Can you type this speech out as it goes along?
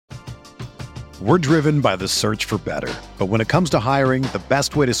We're driven by the search for better. But when it comes to hiring, the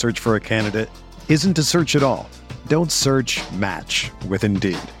best way to search for a candidate isn't to search at all. Don't search, match with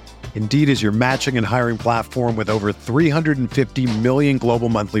Indeed. Indeed is your matching and hiring platform with over 350 million global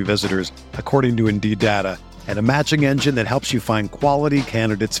monthly visitors, according to Indeed data, and a matching engine that helps you find quality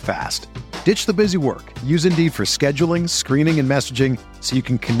candidates fast. Ditch the busy work. Use Indeed for scheduling, screening, and messaging so you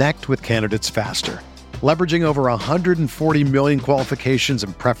can connect with candidates faster. Leveraging over 140 million qualifications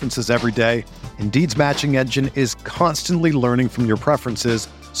and preferences every day, Indeed's matching engine is constantly learning from your preferences,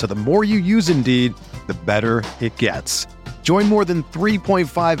 so the more you use Indeed, the better it gets. Join more than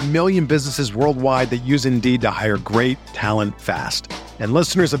 3.5 million businesses worldwide that use Indeed to hire great talent fast. And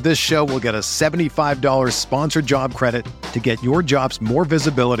listeners of this show will get a $75 sponsored job credit to get your jobs more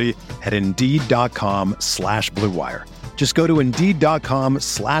visibility at Indeed.com/Blue Wire. Just go to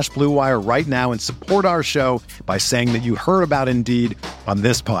Indeed.com/Blue Wire right now and support our show by saying that you heard about Indeed on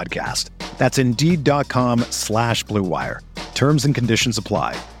this podcast. That's Indeed.com/Blue Wire. Terms and conditions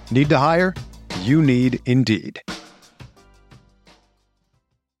apply. Need to hire? You need Indeed.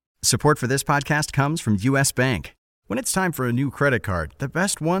 Support for this podcast comes from U.S. Bank. When it's time for a new credit card, the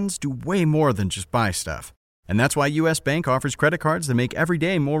best ones do way more than just buy stuff. And that's why U.S. Bank offers credit cards that make every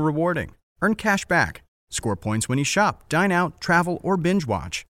day more rewarding. Earn cash back, score points when you shop, dine out, travel, or binge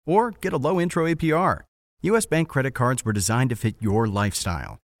watch, or get a low intro APR. U.S. Bank credit cards were designed to fit your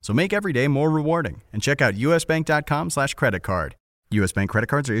lifestyle. So make every day more rewarding and check out usbank.com/credit card. U.S. Bank credit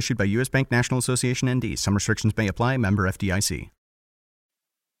cards are issued by U.S. Bank National Association ND. Some restrictions may apply. Member FDIC.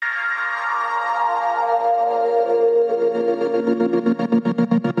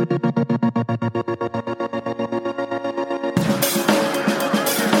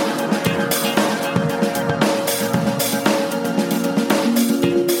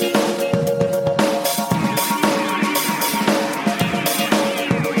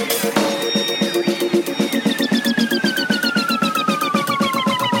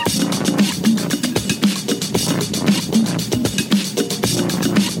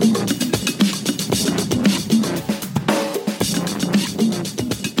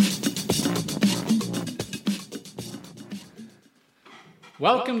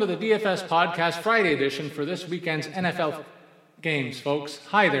 Welcome to the DFS Podcast Friday edition for this weekend's NFL games, folks.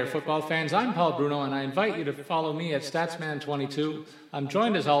 Hi there, football fans. I'm Paul Bruno, and I invite you to follow me at Statsman22. I'm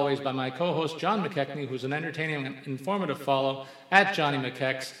joined, as always, by my co-host, John McKechnie, who's an entertaining and informative follow at Johnny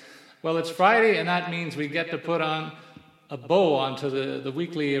McKex. Well, it's Friday, and that means we get to put on a bow onto the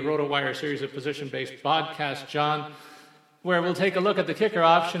weekly RotoWire series of position-based podcasts, John, where we'll take a look at the kicker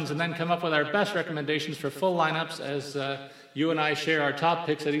options and then come up with our best recommendations for full lineups as you and I share our top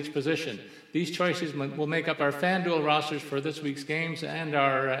picks at each position. These choices will make up our FanDuel rosters for this week's games and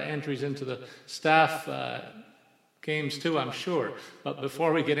our entries into the staff games too, I'm sure. But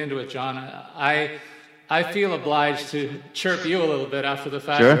before we get into it, John, I feel obliged to chirp you a little bit after the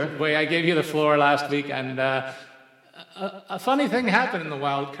fact. Sure. The way I gave you the floor last week, and a funny thing happened in the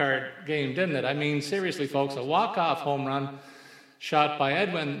wild card game, didn't it? I mean, seriously, folks, a walk-off home run shot by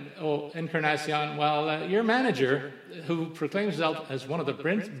Edwin Encarnacion, while your manager, who proclaims himself as one of the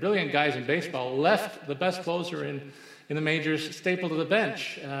brilliant guys in baseball, left the best closer in the majors stapled to the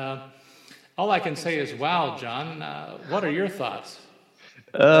bench. All I can say is, wow, John, what are your thoughts?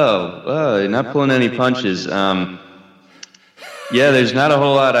 You're not pulling any punches. Yeah, there's not a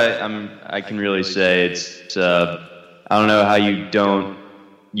whole lot I can really say. It's I don't know how you don't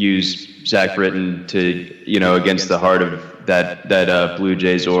use Zach Britton to, against the heart of that Blue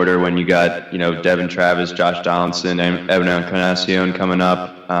Jays order when you got, Devin Travis, Josh Donaldson, and Edwin Encarnacion coming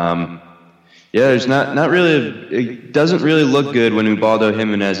up. There's not really, it doesn't really look good when Ubaldo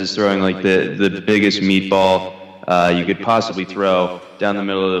Jimenez is throwing like the biggest meatball you could possibly throw down the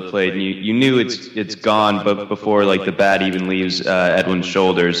middle of the plate. And you knew it's gone, but before like the bat even leaves Edwin's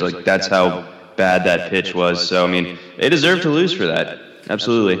shoulders, like that's how bad that pitch was. So, I mean, they deserve to lose for that.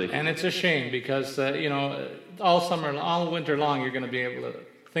 Absolutely. And it's a shame because, all winter long, you're going to be able to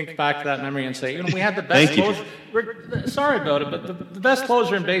think back to that memory and say, we had the best closer. Sorry about it, but the best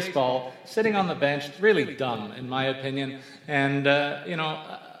closer in baseball sitting on the bench, really dumb, in my opinion. And,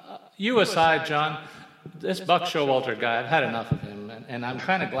 you aside, John, this Buck Showalter guy, I've had enough of him, and I'm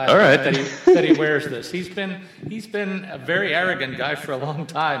kind of glad that he wears this. He's been a very arrogant guy for a long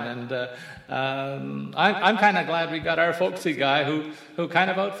time, and I'm kind of glad we got our folksy guy who kind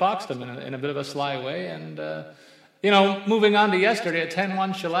of outfoxed him in a bit of a sly way. And moving on to yesterday, a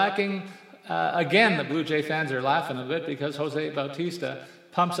 10-1 shellacking. Again, the Blue Jay fans are laughing a bit because Jose Bautista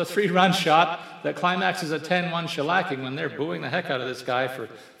pumps a 3-run shot that climaxes a 10-1 shellacking when they're booing the heck out of this guy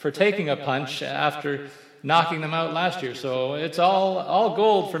for taking a punch after knocking them out last year. So it's all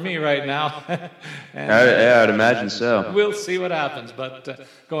gold for me right now. I'd imagine so. We'll see what happens, but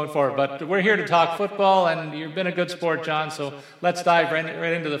going forward. But we're here to talk football, and you've been a good sport, John, so let's dive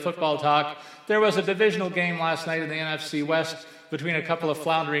right into the football talk. There was a divisional game last night in the NFC West between a couple of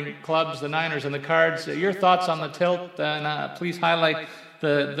floundering clubs, the Niners and the Cards. Your thoughts on the tilt, and please highlight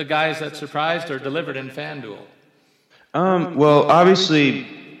the guys that surprised or delivered in FanDuel. Well, obviously,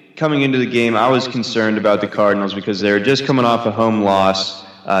 coming into the game, I was concerned about the Cardinals because they were just coming off a home loss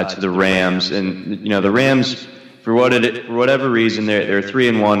to the Rams, and the Rams, for whatever reason, they're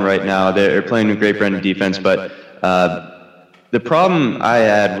 3-1 right now. They're playing a great brand of defense, but the problem I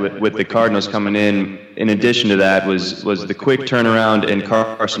had with the Cardinals coming in addition to that, was the quick turnaround and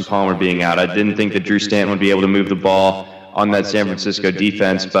Carson Palmer being out. I didn't think that Drew Stanton would be able to move the ball on that San Francisco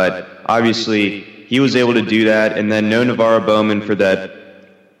defense, but obviously he was able to do that, and then no Navarro Bowman for that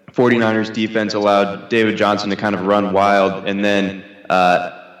 49ers defense allowed David Johnson to kind of run wild, and then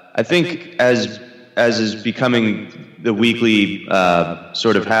I think as is becoming the weekly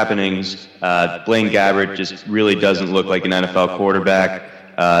sort of happenings, Blaine Gabbert just really doesn't look like an NFL quarterback.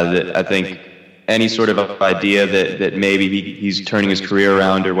 I think any sort of idea that maybe he's turning his career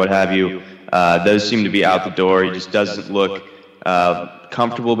around or what have you, those seem to be out the door. He just doesn't look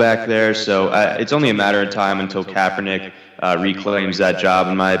comfortable back there. So it's only a matter of time until Kaepernick reclaims that job,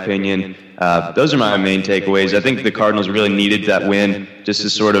 in my opinion. Those are my main takeaways. I think the Cardinals really needed that win just to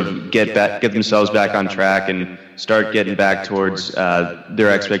sort of get themselves back on track and start getting back towards their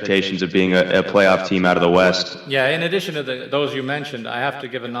expectations of being a playoff team out of the West. Yeah, in addition to those you mentioned, I have to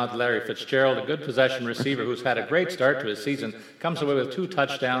give a nod to Larry Fitzgerald, a good possession receiver who's had a great start to his season, comes away with 2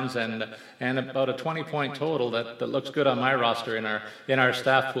 touchdowns and about a 20-point total that looks good on my roster in our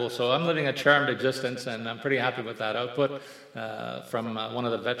staff pool. So I'm living a charmed existence, and I'm pretty happy with that output from one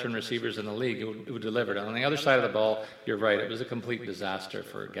of the veteran receivers in the league who delivered. On the other side of the ball, you're right, it was a complete disaster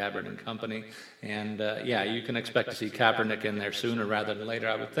for Gabbert and company. And you can expect to see Kaepernick in there sooner rather than later,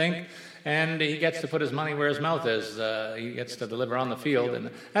 I would think. And he gets to put his money where his mouth is. He gets to deliver on the field. And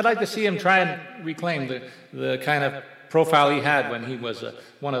I'd like to see him try and reclaim the kind of profile he had when he was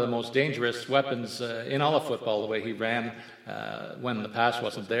one of the most dangerous weapons in all of football, the way he ran when the pass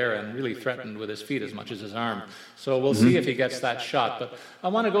wasn't there and really threatened with his feet as much as his arm. So we'll see if he gets that shot. But I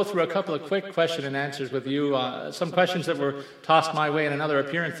want to go through a couple of quick question and answers with you. Some questions that were tossed my way in another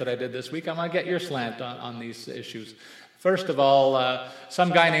appearance that I did this week. I want to get your slant on these issues. First of all, some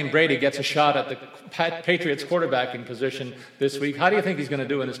guy named Brady gets a shot at the Patriots quarterbacking position this week. How do you think he's going to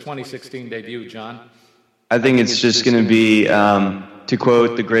do in his 2016 debut, John? I think it's just going to be, to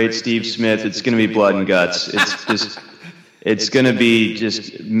quote the great Steve Smith, it's going to be blood and guts. It's going to be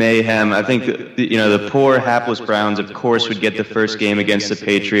just mayhem. I think the poor hapless Browns, of course, would get the first game against the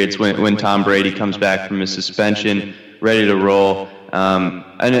Patriots when Tom Brady comes back from his suspension, ready to roll. And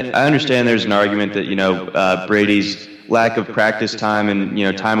I understand there's an argument that Brady's lack of practice time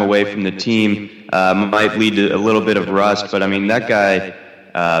and time away from the team might lead to a little bit of rust. But I mean, that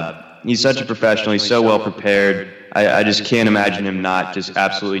guy. He's such a professional. He's so well prepared. I just can't imagine him not just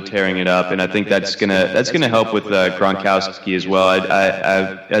absolutely tearing it up. And I think that's gonna help with Gronkowski as well.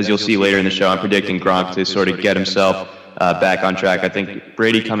 As you'll see later in the show, I'm predicting Gronk to sort of get himself back on track. I think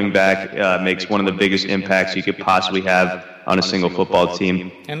Brady coming back makes one of the biggest impacts you could possibly have on a single football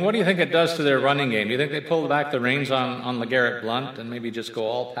team. And what do you think it does to their running game? Do you think they pull back the reins on LeGarrette Blount and maybe just go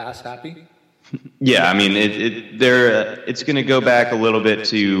all pass happy? Yeah, I mean, it's going to go back a little bit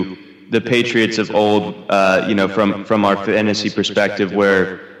to the Patriots of old, from our fantasy perspective,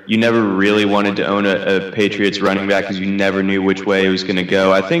 where you never really wanted to own a Patriots running back because you never knew which way it was going to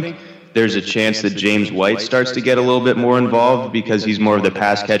go. I think there's a chance that James White starts to get a little bit more involved because he's more of the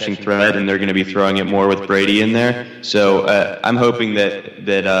pass-catching threat, and they're going to be throwing it more with Brady in there. So I'm hoping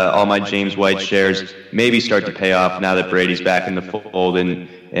that all my James White shares maybe start to pay off now that Brady's back in the fold, and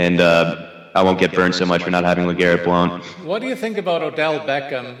I won't get burned so much for not having LeGarrette Blount. What do you think about Odell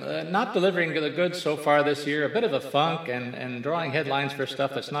Beckham? Not delivering the goods so far this year, a bit of a funk and drawing headlines for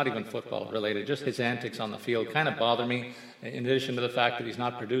stuff that's not even football related. Just his antics on the field kind of bother me, in addition to the fact that he's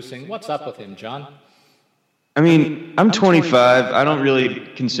not producing. What's up with him, John? I mean, I'm 25. I don't really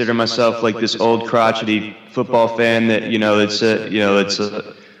consider myself like this old crotchety football fan that, it's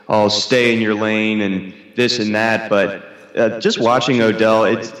all stay in your lane and this and that. But just watching Odell,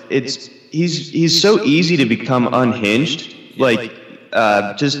 he's so easy to become unhinged. Like,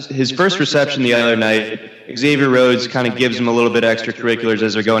 just his first reception the other night, Xavier Rhodes kind of gives him a little bit of extracurriculars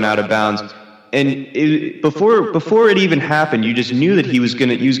as they're going out of bounds. before it even happened, you just knew that he was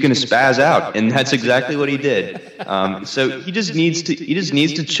gonna spaz out, and that's exactly what he did. So he just needs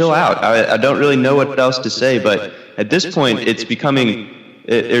to chill out. I don't really know what else to say, but at this point, it's becoming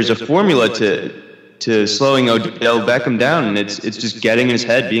there's a formula to slowing Odell Beckham down, and it's just getting in his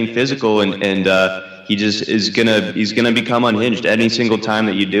head, being physical, and he just he's gonna become unhinged any single time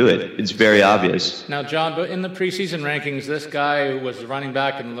that you do it. It's very obvious. Now, John, but in the preseason rankings, this guy who was running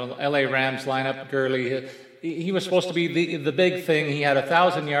back in the LA Rams lineup, Gurley, he was supposed to be the big thing. He had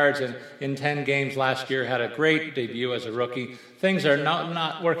 1,000 yards in 10 games last year, had a great debut as a rookie. Things are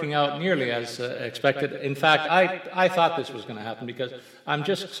not working out nearly as expected. In fact, I thought this was going to happen because I'm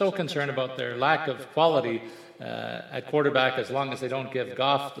just so concerned about their lack of quality at quarterback. As long as they don't give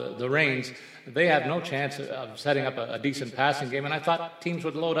Goff the reins, they have no chance of setting up a decent passing game. And I thought teams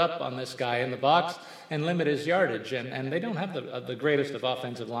would load up on this guy in the box and limit his yardage. And they don't have the greatest of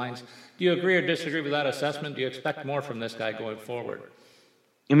offensive lines. Do you agree or disagree with that assessment? Do you expect more from this guy going forward?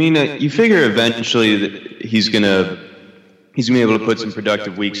 I mean, you figure eventually that he's going to be able to put some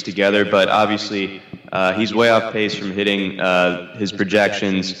productive weeks together, but obviously he's way off pace from hitting his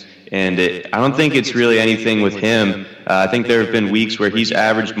projections. And I don't think it's really anything with him. I think there have been weeks where he's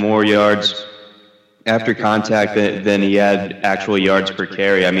averaged more yards after contact than he had actual yards per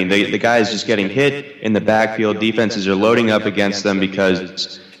carry. I mean, the guy is just getting hit in the backfield. Defenses are loading up against them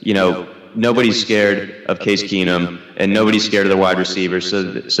because, nobody's scared of Case Keenum and nobody's scared of the wide receivers.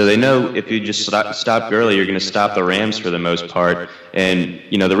 So they know if you just stop Gurley, you're going to stop the Rams for the most part. And,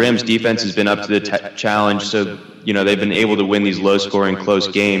 the Rams defense has been up to the challenge. So, they've been able to win these low-scoring, close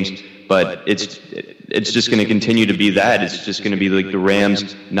games. But it's just going to continue to be that. It's just going to be like the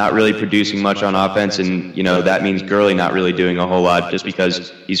Rams not really producing much on offense, and that means Gurley not really doing a whole lot just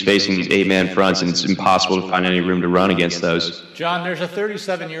because he's facing these 8-man fronts, and it's impossible to find any room to run against those. John, there's a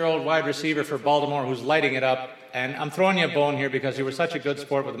 37-year-old wide receiver for Baltimore who's lighting it up, and I'm throwing you a bone here because you were such a good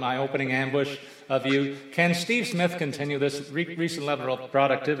sport with my opening ambush of you. Can Steve Smith continue this recent level of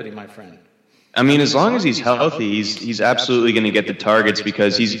productivity, my friend? I mean, as long as he's healthy, he's absolutely going to get the targets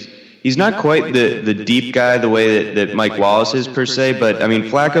because he's not quite the deep guy the way that Mike Wallace is per se, but I mean,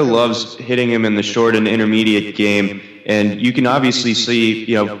 Flacco loves hitting him in the short and intermediate game, and you can obviously see,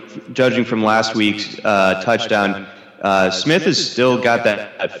 judging from last week's touchdown, Smith has still got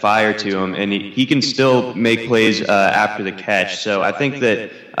that fire to him, and he can still make plays after the catch. So I think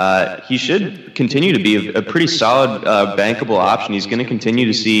that he should continue to be a pretty solid bankable option. He's going to continue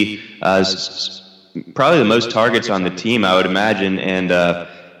to see probably the most targets on the team, I would imagine, and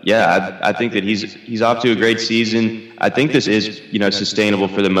I think that he's off to a great season. I think this is, sustainable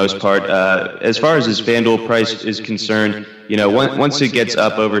for the most part. As far as his FanDuel price is concerned, once it gets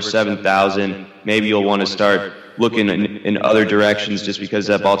up over 7,000, maybe you'll want to start looking in other directions just because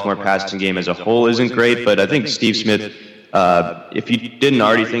that Baltimore passing game as a whole isn't great. But I think Steve Smith, if you didn't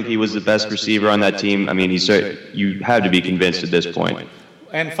already think he was the best receiver on that team, I mean, you have to be convinced at this point.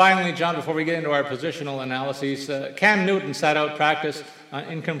 And finally, John, before we get into our positional analyses, Cam Newton sat out practice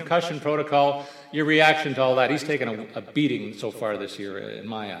in concussion protocol. Your reaction to all that? He's taken a beating so far this year, in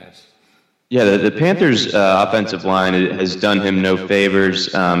my eyes. Yeah, the Panthers' offensive line has done him no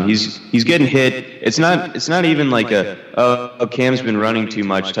favors. He's getting hit. It's not even like Cam's been running too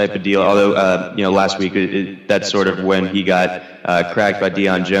much type of deal. Although last week that's sort of when he got cracked by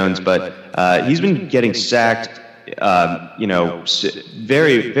Deion Jones. But he's been getting sacked.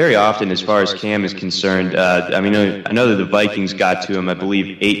 Very, very often as far as Cam is concerned. I know that the Vikings got to him, I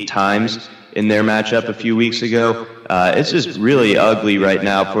believe, 8 times in their matchup a few weeks ago. It's just really ugly right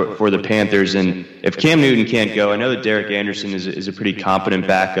now for the Panthers. And if Cam Newton can't go, I know that Derek Anderson is a pretty competent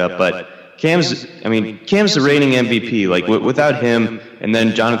backup, but Cam's the reigning MVP. Like without him, and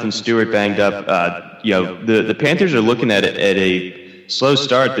then Jonathan Stewart banged up, the Panthers are looking at a slow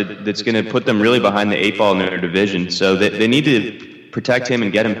start that's going to put them really behind the 8 ball in their division. So they need to protect him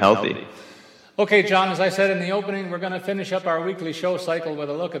and get him healthy. Okay, John, as I said in the opening, we're going to finish up our weekly show cycle with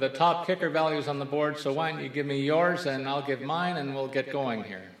a look at the top kicker values on the board. So why don't you give me yours and I'll give mine and we'll get going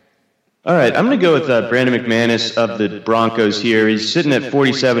here. All right, I'm going to go with Brandon McManus of the Broncos here. He's sitting at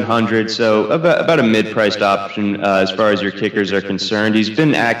 4,700, so about a mid-priced option as far as your kickers are concerned. He's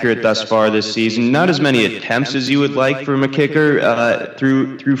been accurate thus far this season. Not as many attempts as you would like from a kicker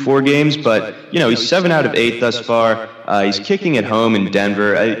through 4 games, but he's 7 out of 8 thus far. He's kicking at home in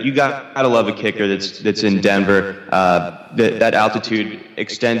Denver. You gotta love a kicker that's in Denver. That altitude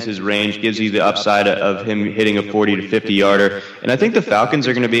extends his range, gives you the upside of him hitting a 40 to 50 yarder. And I think the Falcons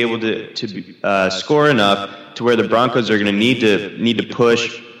are going to be able to score enough to where the Broncos are going to need to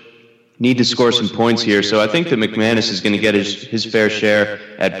push need to score some points here. So I think that McManus is going to get his fair share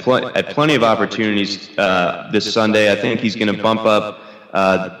at plenty of opportunities this Sunday. I think he's going to bump up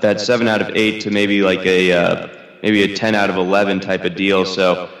that 7 out of 8 to maybe like maybe a 10 out of 11 type of deal.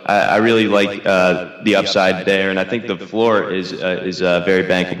 So I really like the upside there, and I think the floor is very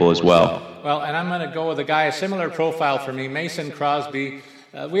bankable as well. Well, and I'm going to go with a guy, a similar profile for me, Mason Crosby.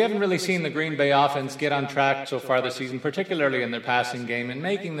 We haven't really seen the Green Bay offense get on track so far this season, particularly in their passing game. In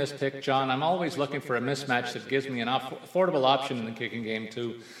making this pick, John, I'm always looking for a mismatch that gives me an affordable option in the kicking game,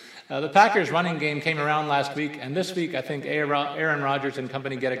 too. The Packers' running game came around last week, and this week I think Aaron Rodgers and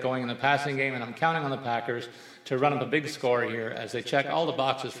company get it going in the passing game, and I'm counting on the Packers to run up a big score here as they check all the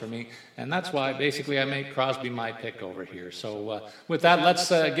boxes for me, and that's why basically I make Crosby my pick over here. So with that, let's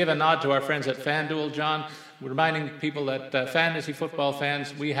give a nod to our friends at FanDuel, John. We're reminding people that fantasy football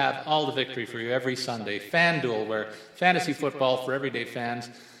fans, we have all the victory for you every Sunday. FanDuel, where fantasy football for everyday fans.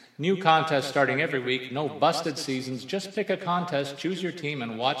 New contests starting every week, no busted seasons. Just pick a contest, choose your team,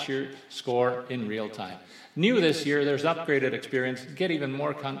 and watch your score in real time. New this year, there's upgraded experience. Get even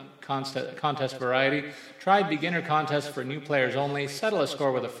more contest variety. Try beginner contests for new players only. Settle a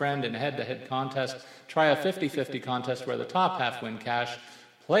score with a friend in a head-to-head contest. Try a 50-50 contest where the top half win cash.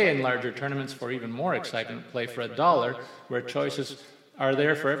 Play in larger tournaments for even more excitement. Play for $1 where choices are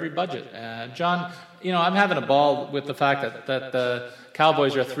there for every budget. John, I'm having a ball with the fact that the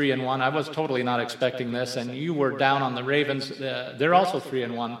Cowboys are 3-1. I was totally not expecting this, and you were down on the Ravens. They're also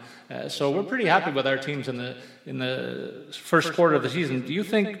 3-1. So we're pretty happy with our teams in the first quarter of the season. Do you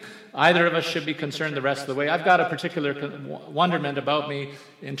think either of us should be concerned the rest of the way? I've got a particular wonderment about me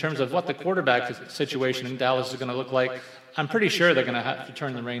in terms of what the quarterback situation in Dallas is going to look like. I'm pretty sure they're going to have to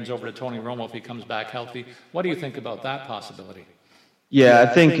turn the reins over to Tony Romo if he comes back healthy. What do you think about that possibility? Yeah, I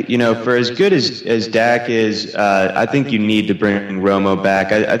think, for as good as Dak is, I think you need to bring Romo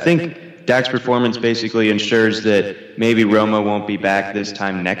back. I think Dak's performance basically ensures that maybe Romo won't be back this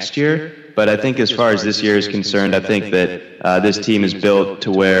time next year. But I think as far as this year is concerned, I think that this team is built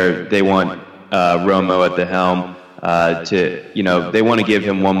to where they want Romo at the helm. They want to give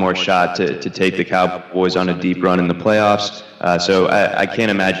him one more shot to take the Cowboys on a deep run in the playoffs. So I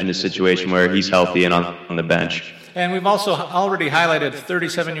can't imagine a situation where he's healthy and on the bench. And we've also already highlighted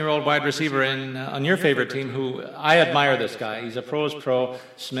 37-year-old wide receiver on your favorite team, who I admire this guy. He's a pros pro,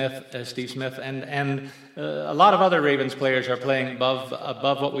 Steve Smith, and a lot of other Ravens players are playing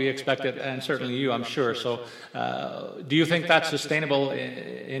above what we expected, and certainly you, I'm sure. So do you think that's sustainable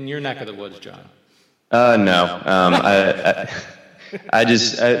in your neck of the woods, John? No.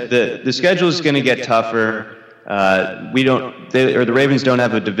 The schedule is going to get tougher. The Ravens don't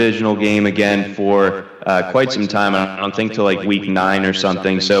have a divisional game again for quite some time. I don't think till like week 9 or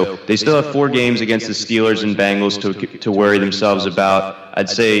something. So they still have 4 games against the Steelers and Bengals to worry themselves about. I'd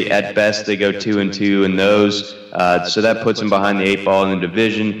say at best they go 2-2 in those. So that puts them behind the 8 ball in the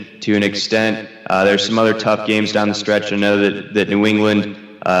division to an extent. There's some other tough games down the stretch. I know that New England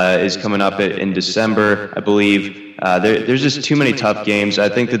is coming up in December, I believe. There's just too many tough games. I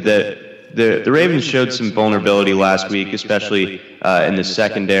think that the Ravens showed some vulnerability last week, especially in the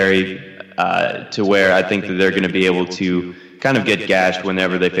secondary, to where I think that they're going to be able to kind of get gashed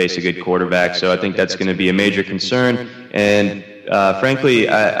whenever they face a good quarterback. So I think that's going to be a major concern. And frankly,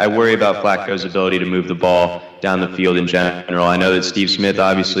 I worry about Flacco's ability to move the ball down the field in general. I know that Steve Smith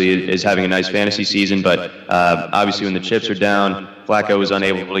obviously is having a nice fantasy season, but obviously when the chips are down, Flacco was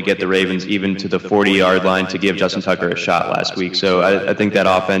unable to get the Ravens even to the 40-yard line to give Justin Tucker a shot last week. So I think that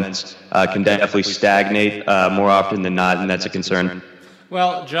offense can definitely stagnate more often than not, and that's a concern.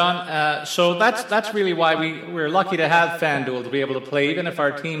 Well, John, so that's really why we're lucky to have FanDuel to be able to play. Even if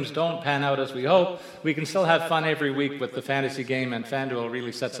our teams don't pan out as we hope, we can still have fun every week with the fantasy game, and FanDuel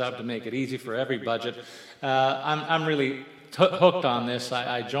really sets out to make it easy for every budget. I'm really hooked on this.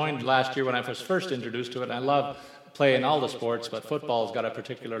 I joined last year when I was first introduced to it, and I love playing all the sports, but football's got a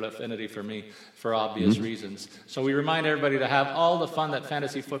particular affinity for me for obvious reasons. So we remind everybody to have all the fun that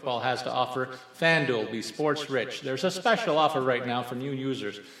fantasy football has to offer. FanDuel, be sports rich. There's a special offer right now for new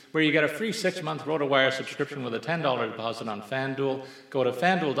users where you get a free 6-month RotoWire subscription with a $10 deposit on FanDuel. Go to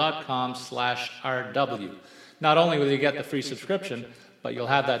FanDuel.com/RW. Not only will you get the free subscription, but you'll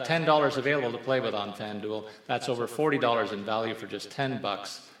have that $10 available to play with on FanDuel. That's over $40 in value for just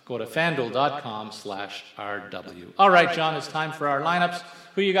 $10. Go to FanDuel.com/RW. All right, John, it's time for our lineups.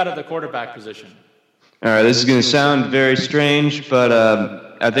 Who you got at the quarterback position? All right, this is going to sound very strange, but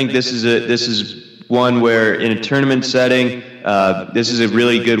I think this is one where in a tournament setting, this is a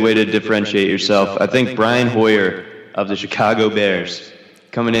really good way to differentiate yourself. I think Brian Hoyer of the Chicago Bears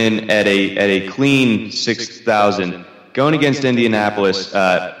coming in at a clean 6,000 going against Indianapolis,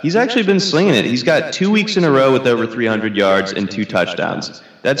 he's actually been slinging it. He's got 2 weeks in a row with over 300 yards and 2 touchdowns.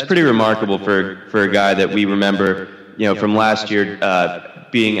 That's pretty remarkable for a guy that we remember, from last year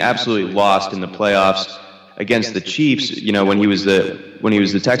being absolutely lost in the playoffs against the Chiefs, when he was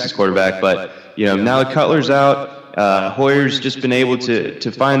the Texas quarterback. But now that Cutler's out, Hoyer's just been able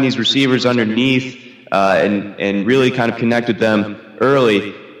to find these receivers underneath and really kind of connect with them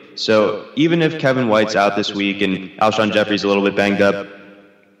early. So even if Kevin White's out this week and Alshon Jeffrey's a little bit banged up,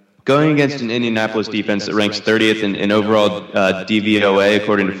 going against an Indianapolis defense that ranks 30th in overall DVOA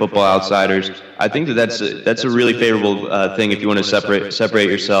according to Football Outsiders, I think that's a really favorable thing if you want to separate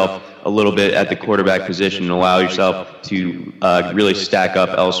yourself a little bit at the quarterback position and allow yourself to really stack up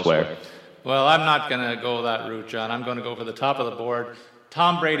elsewhere. Well, I'm not going to go that route, John. I'm going to go for the top of the board.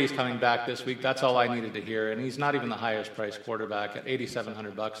 Tom Brady's coming back this week. That's all I needed to hear, and he's not even the highest priced quarterback at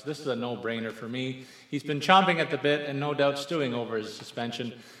 $8,700. This is a no-brainer for me. He's been chomping at the bit and no doubt stewing over his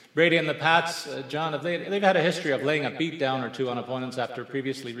suspension. Brady and the Pats, John, they've had a history of laying a beat down or two on opponents after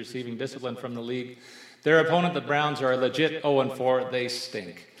previously receiving discipline from the league. Their opponent, the Browns, are a legit 0-4. They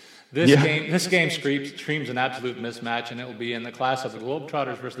stink. This game screams an absolute mismatch, and it will be in the class of the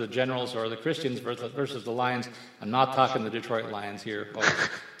Globetrotters versus the Generals or the Christians versus the Lions. I'm not talking the Detroit Lions here, folks.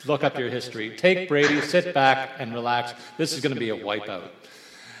 Look up your history. Take Brady, sit back, and relax. This is going to be a wipeout.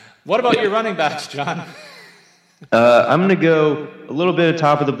 What about your running backs, John? I'm going to go a little bit at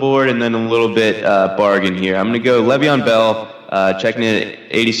top of the board and then a little bit bargain here. I'm going to go Le'Veon Bell, checking in at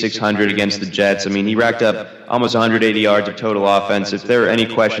 8,600 against the Jets. I mean, he racked up almost 180 yards of total offense. If there are any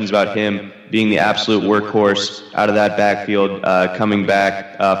questions about him being the absolute workhorse out of that backfield, coming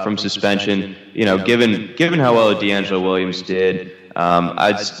back from suspension, given how well D'Angelo Williams did,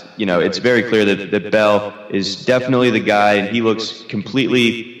 it's very clear that Bell is definitely the guy, and he looks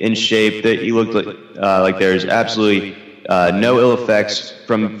completely in shape. That he looked like there's absolutely no ill effects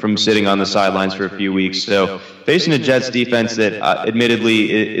from sitting on the sidelines for a few weeks. So facing a Jets defense that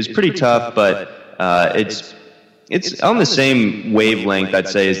admittedly is pretty tough, but it's on the same wavelength, I'd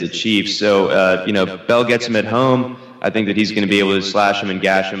say, as the Chiefs. So Bell gets him at home. I think that he's going to be able to slash him and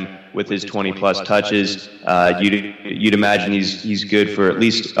gash him with his 20-plus touches. You'd imagine he's good for at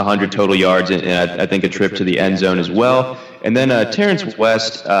least 100 total yards, and I think a trip to the end zone as well. And then Terrence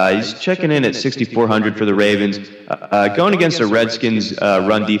West, he's checking in at 6,400 for the Ravens, going against a Redskins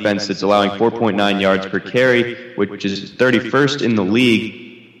run defense that's allowing 4.9 yards per carry, which is 31st in the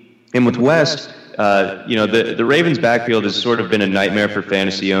league. And with West, the Ravens backfield has sort of been a nightmare for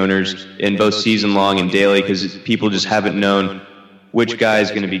fantasy owners in both season long and daily because people just haven't known which guy is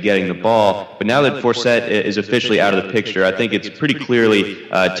going to be getting the ball. But now that Forsett is officially out of the picture, I think it's pretty clearly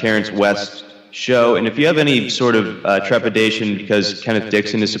Terrence West's show. And if you have any sort of trepidation because Kenneth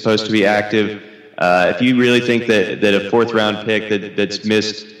Dixon is supposed to be active, if you really think that a fourth-round pick that's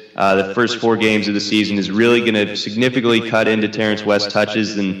missed the first 4 games of the season is really going to significantly cut into Terrence West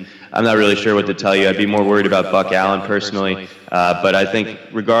touches, then I'm not really sure what to tell you. I'd be more worried about Buck Allen personally. But I think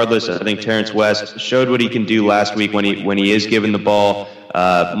regardless, I think Terrence West showed what he can do last week when he is given the ball,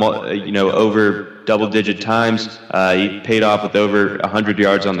 over double-digit times. He paid off with over 100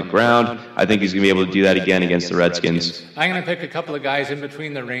 yards on the ground. I think he's going to be able to do that again against the Redskins. I'm going to pick a couple of guys in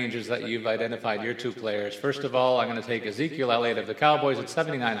between the ranges that you've identified, your 2 players. First of all, I'm going to take Ezekiel Elliott of the Cowboys at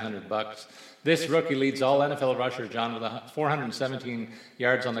 $7,900. This rookie leads all NFL rushers, John, with 417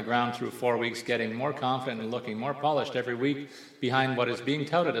 yards on the ground through 4 weeks, getting more confident and looking more polished every week behind what is being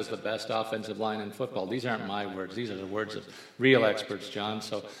touted as the best offensive line in football. These aren't my words. These are the words of real experts, John.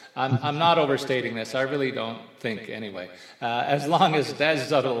 So I'm not overstating this. I really don't think, anyway. As long as Dez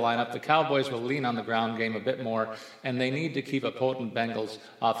is out of the lineup, the Cowboys will lean on the ground game a bit more, and they need to keep a potent Bengals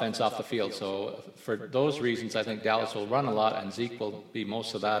offense off the field. So for those reasons, I think Dallas will run a lot, and Zeke will be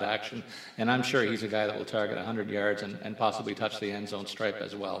most of that action. And I'm sure he's a guy that will target 100 yards and possibly touch the end zone stripe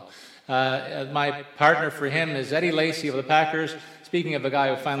as well. My partner for him is Eddie Lacy of the Packers. Speaking of a guy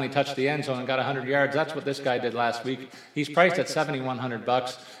who finally touched the end zone and got 100 yards, that's what this guy did last week. He's priced at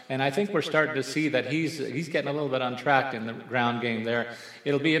 $7,100, and I think we're starting to see that he's getting a little bit untracked in the ground game there.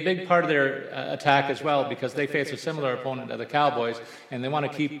 It'll be a big part of their attack as well because they face a similar opponent to the Cowboys, and they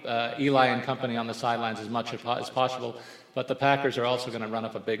want to keep Eli and company on the sidelines as much as possible. But the Packers are also going to run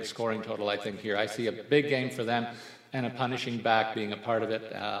up a big scoring total, I think, here. I see a big game for them and a punishing back being a part of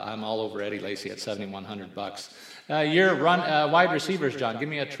it. I'm all over Eddie Lacy at $7,100. Your wide receivers, John. Give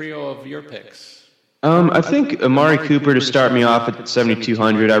me a trio of your picks. I think Amari Cooper to start me off at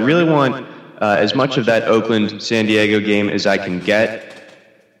 7,200. I really want as much of that Oakland-San Diego game as I can get.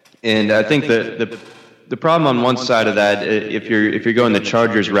 And I think the the problem on one side of that, if you're going the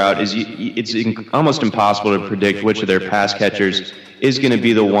Chargers route, is it's almost impossible to predict which of their pass catchers is going to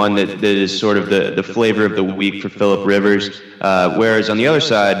be the one that is sort of the flavor of the week for Phillip Rivers. Whereas on the other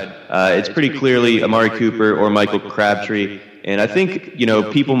side, it's pretty clearly Amari Cooper or Michael Crabtree. And I think,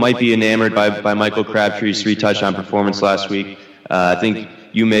 people might be enamored by Michael Crabtree's 3-touchdown performance last week. I think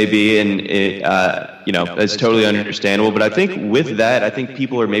you may be, and that's totally understandable. But I think with that, I think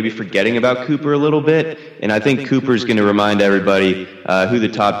people are maybe forgetting about Cooper a little bit, and I think Cooper's going to remind everybody who the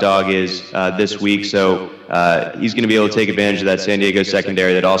top dog is this week. So he's going to be able to take advantage of that San Diego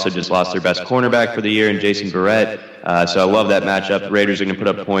secondary that also just lost their best cornerback for the year in Jason Verrett. So I love that matchup. The Raiders are going to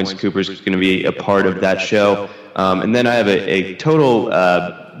put up points. Cooper's going to be a part of that show. And then I have a total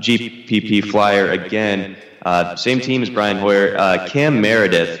GPP flyer again. Same team as Brian Hoyer, Cam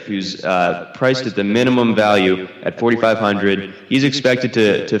Meredith, who's priced at the minimum value at $4,500. He's expected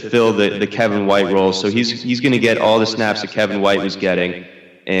to fill the Kevin White role, so he's going to get all the snaps that Kevin White was getting.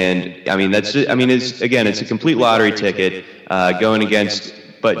 And it's a complete lottery ticket going against.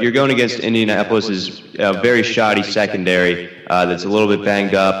 But you're going against Indianapolis's very shoddy secondary that's a little bit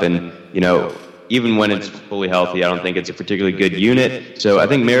banged up, and even when it's fully healthy, I don't think it's a particularly good unit. So I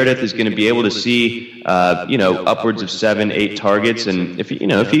think Meredith is going to be able to see, upwards of 7-8 targets. And if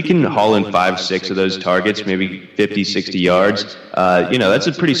he can haul in 5-6 of those targets, maybe 50, 60 yards, that's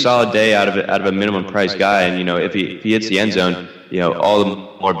a pretty solid day out of a minimum price guy. And, if he hits the end zone, all the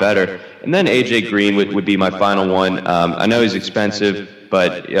more better. And then AJ Green would be my final one. I know he's expensive,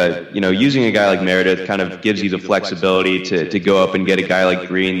 but, using a guy like Meredith kind of gives you the flexibility to go up and get a guy like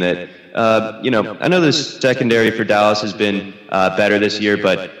Green that, I know the secondary for Dallas has been better this year,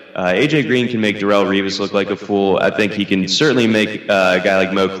 but AJ Green can make Darrelle Revis look like a fool. I think he can certainly make a guy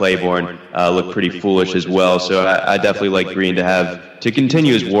like Mo Claiborne look pretty foolish as well. So I definitely like Green to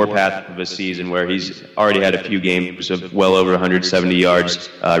continue his warpath of a season where he's already had a few games of well over 170 yards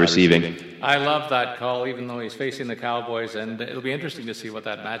receiving. I love that call, even though he's facing the Cowboys, and it'll be interesting to see what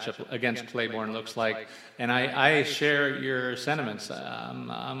that matchup against Claiborne looks like. And I share your sentiments.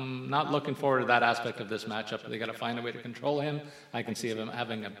 I'm not looking forward to that aspect of this matchup. They got to find a way to control him. I can see him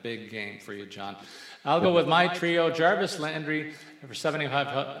having a big game for you, John. I'll go with my trio: Jarvis Landry for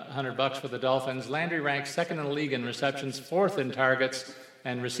 $7,500 for the Dolphins. Landry ranks second in the league in receptions, fourth in targets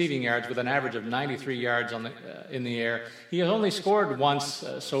and receiving yards, with an average of 93 yards in the air. He has only scored once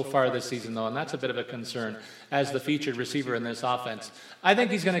so far this season, though, and that's a bit of a concern as the featured receiver in this offense. I think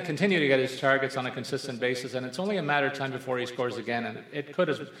he's going to continue to get his targets on a consistent basis, and it's only a matter of time before he scores again, and it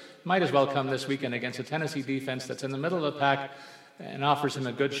might as well come this weekend against a Tennessee defense that's in the middle of the pack and offers him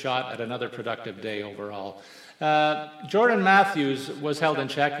a good shot at another productive day overall. Jordan Matthews was held in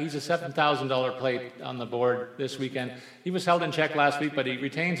check. He's a $7,000 plate on the board this weekend. He was held in check last week, but he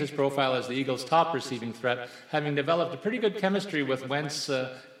retains his profile as the Eagles' top receiving threat, having developed a pretty good chemistry with Wentz,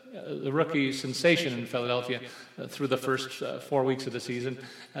 the rookie sensation in Philadelphia, through the first 4 weeks of the season.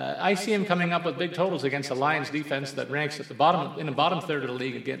 I see him coming up with big totals against the Lions defense that ranks at the bottom third of the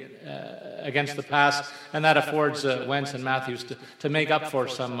league against the pass, and that affords Wentz and Matthews to make up for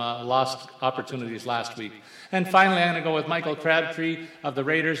some lost opportunities last week. And finally, I'm going to go with Michael Crabtree of the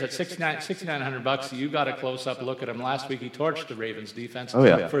Raiders at $6,900. You got a close-up look at him last week. He torched the Ravens defense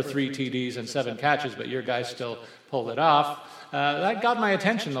for 3 TDs and 7 catches, but your guys still pulled it off. That got my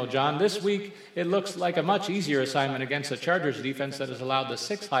attention, though, John. This week, it looks like a much easier assignment against the Chargers defense that has allowed the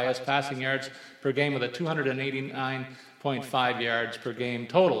 6th highest passing yards per game with a 289.5 yards per game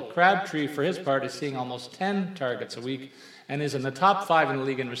total. Crabtree, for his part, is seeing almost 10 targets a week and is in the top 5 in the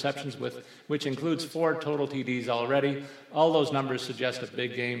league in receptions, which includes 4 total TDs already. All those numbers suggest a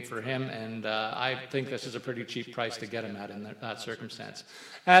big game for him, and I think this is a pretty cheap price to get him at in that circumstance.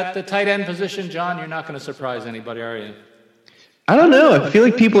 At the tight end position, John, you're not going to surprise anybody, are you? I don't know. I feel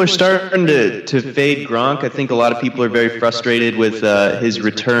like people are starting to fade Gronk. I think a lot of people are very frustrated with his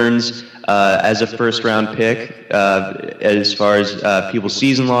returns as a first-round pick. As far as people's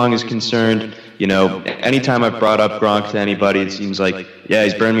season long is concerned, anytime I've brought up Gronk to anybody, it seems like, yeah,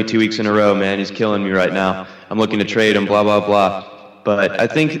 he's burned me 2 weeks in a row, man. He's killing me right now. I'm looking to trade him, blah, blah, blah. But I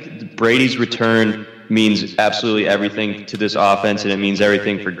think Brady's return means absolutely everything to this offense, and it means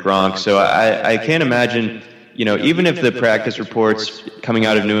everything for Gronk. So I can't imagine, even if the practice reports coming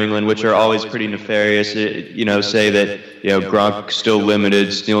out of New England, which are always pretty nefarious, say that, Gronk's still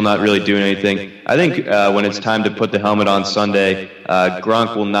limited, still not really doing anything. I think when it's time to put the helmet on Sunday,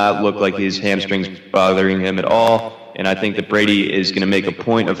 Gronk will not look like his hamstrings bothering him at all. And I think that Brady is going to make a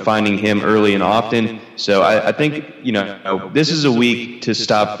point of finding him early and often. So I think, this is a week to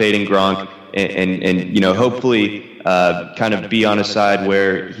stop fading Gronk and hopefully kind of be on a side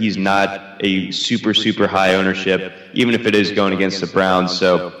where he's not a super, super high ownership, even if it is going against the Browns.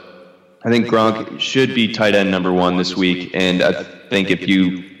 So I think Gronk should be tight end number one this week, and I think if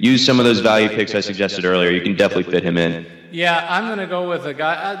you use some of those value picks I suggested earlier, you can definitely fit him in. Yeah, I'm going to go with a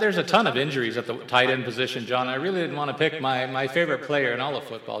guy. There's a ton of injuries at the tight end position, John. I really didn't want to pick my favorite player in all of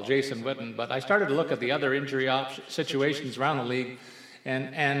football, Jason Witten, but I started to look at the other injury situations around the league,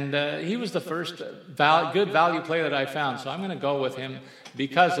 and he was the first good value play that I found, so I'm going to go with him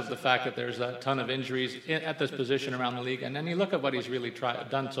because of the fact that there's a ton of injuries at this position around the league. And then you look at what he's really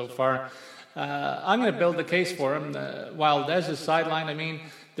done so far. I'm going to build the case for him. While Dez is sidelined, I mean,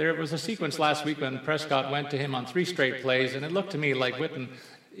 there was a sequence last week when Prescott went to him on 3 straight plays, and it looked to me like Witten,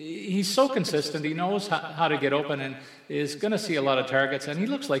 he's so consistent. He knows how to get open and is going to see a lot of targets, and he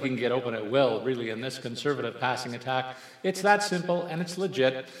looks like he can get open at will, really, in this conservative passing attack. It's that simple, and it's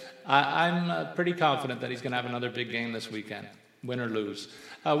legit. I'm pretty confident that he's going to have another big game this weekend, win or lose.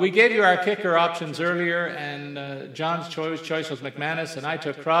 We gave you our kicker options earlier, and John's choice was McManus, and I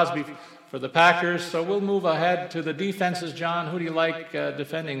took Crosby for the Packers. So we'll move ahead to the defenses. John, who do you like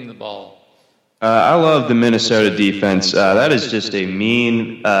defending the ball? I love the Minnesota defense. That is just a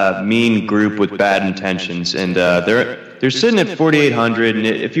mean group with bad intentions, and they're sitting at 4,800. And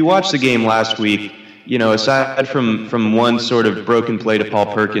if you watched the game last week, you know, aside from one sort of broken play to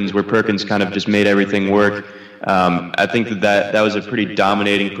Paul Perkins, where Perkins kind of just made everything work, I think that was a pretty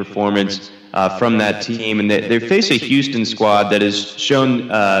dominating performance from that team, and they face a Houston squad that has shown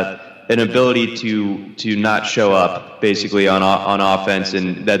an ability to not show up basically on offense,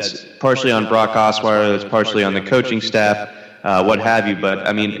 and that's partially on Brock Osweiler, that's partially on the coaching staff, what have you. But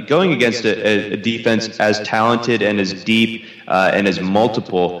I mean, going against a defense as talented and as deep and as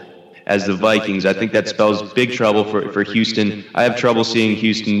multiple as the Vikings, I think that spells big trouble for Houston. I have trouble seeing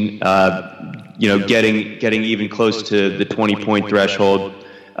Houston, getting even close to the 20-point threshold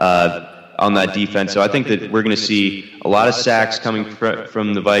on that defense. So I think that we're going to see a lot of sacks coming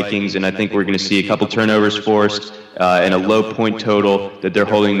from the Vikings, and I think we're going to see a couple turnovers forced and a low point total that they're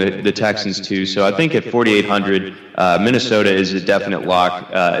holding the Texans to. So I think at 4,800, Minnesota is a definite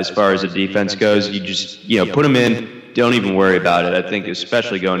lock as far as the defense goes. You just put them in. Don't even worry about it. I think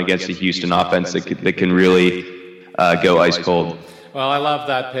especially going against the Houston offense that can really go ice cold. Well, I love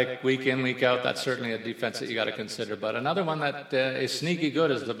that pick week in, week out. That's certainly a defense that you got to consider. But another one that is sneaky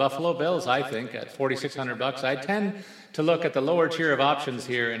good is the Buffalo Bills, I think, at $4,600. I tend to look at the lower tier of options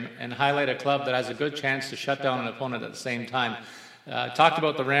here and highlight a club that has a good chance to shut down an opponent at the same time. Talked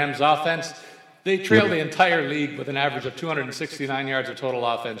about the Rams offense. They trail the entire league with an average of 269 yards of total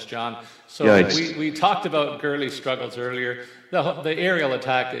offense, John. So we talked about Gurley's struggles earlier. The aerial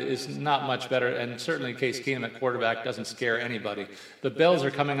attack is not much better, and certainly Case Keenum at quarterback doesn't scare anybody. The Bills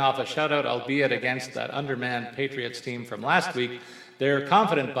are coming off a shutout, albeit against that undermanned Patriots team from last week. They're a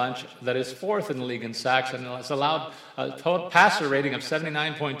confident bunch that is 4th in the league in sacks and has allowed a total passer rating of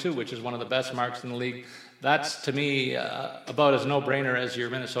 79.2, which is one of the best marks in the league. That's, to me, about as no-brainer as your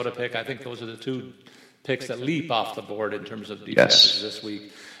Minnesota pick. I think those are the two picks that leap off the board in terms of defenses this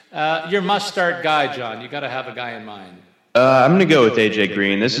week. Your must-start guy, John. You got to have a guy in mind. I'm going to go with AJ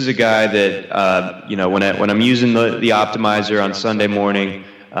Green. This is a guy that, when I'm using the optimizer on Sunday morning,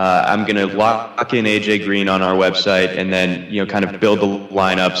 I'm going to lock in AJ Green on our website and then, kind of build the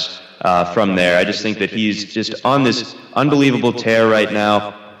lineups from there. I just think that he's just on this unbelievable tear right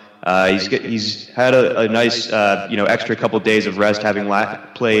now. He's had a nice, extra couple days of rest, having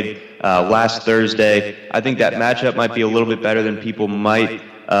played last Thursday. I think that matchup might be a little bit better than people might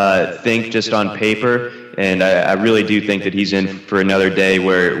think just on paper, and I really do think that he's in for another day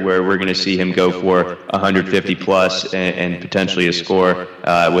where we're going to see him go for 150 plus and potentially a score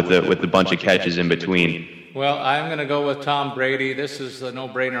with a bunch of catches in between. Well, I'm going to go with Tom Brady. This is a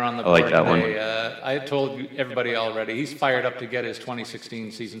no-brainer on the board today. I told everybody already, he's fired up to get his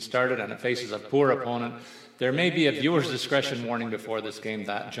 2016 season started, and it faces a poor opponent. There may be a viewer's discretion warning before this game,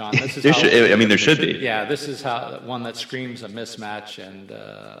 John. This is there should be. Yeah, this is one that screams a mismatch, and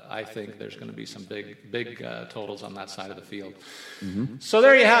I think there's going to be some big totals on that side of the field. Mm-hmm. So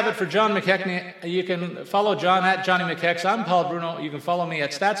there you have it for John McKechnie. You can follow John at Johnny McKex. I'm Paul Bruno. You can follow me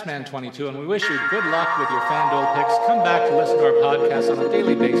at Statsman22, and we wish you good luck with your FanDuel picks. Come back to listen to our podcast on a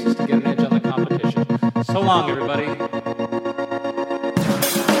daily basis to get an edge on the competition. So long, everybody.